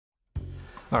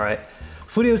All right,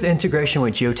 Fleetio's integration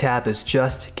with Geotab is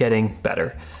just getting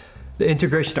better. The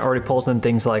integration already pulls in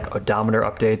things like odometer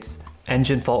updates,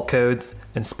 engine fault codes,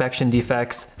 inspection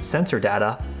defects, sensor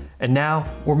data, and now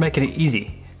we're making it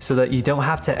easy so that you don't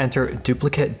have to enter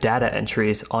duplicate data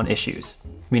entries on issues.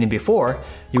 Meaning before,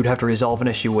 you would have to resolve an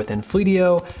issue within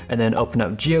Fleetio and then open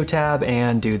up Geotab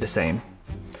and do the same.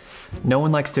 No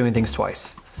one likes doing things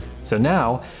twice. So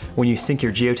now, when you sync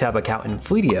your Geotab account in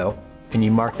Fleetio and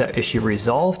you mark that issue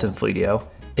resolved in Fleetio,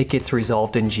 it gets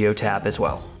resolved in Geotab as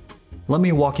well. Let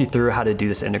me walk you through how to do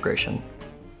this integration.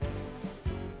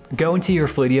 Go into your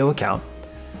Fleetio account,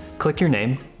 click your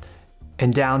name,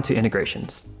 and down to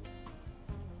Integrations.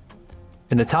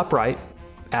 In the top right,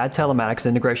 add Telematics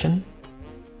integration,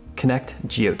 connect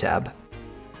Geotab.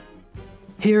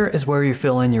 Here is where you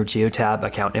fill in your Geotab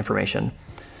account information.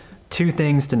 Two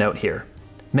things to note here.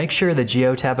 Make sure the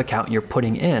Geotab account you're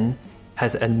putting in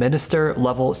has administrator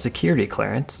level security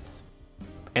clearance,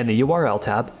 and the URL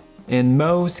tab, in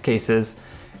most cases,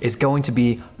 is going to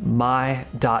be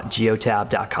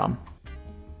my.geotab.com.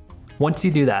 Once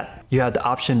you do that, you have the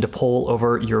option to pull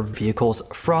over your vehicles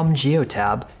from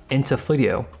Geotab into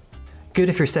Fleetio. Good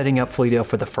if you're setting up Fleetio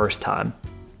for the first time.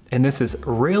 And this is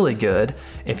really good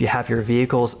if you have your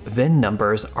vehicle's VIN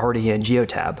numbers already in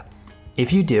Geotab.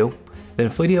 If you do, then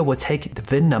Fleetio will take the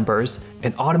VIN numbers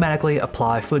and automatically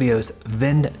apply Fleetio's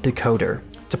VIN decoder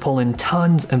to pull in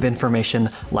tons of information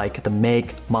like the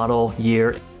make, model,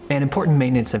 year, and important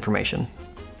maintenance information.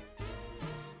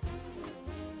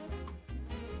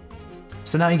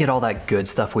 So now you get all that good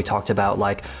stuff we talked about,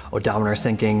 like odometer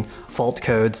syncing, fault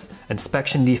codes,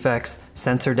 inspection defects,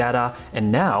 sensor data,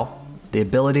 and now the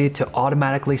ability to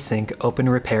automatically sync open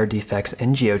repair defects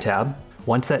in Geotab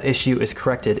once that issue is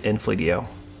corrected in Fleetio.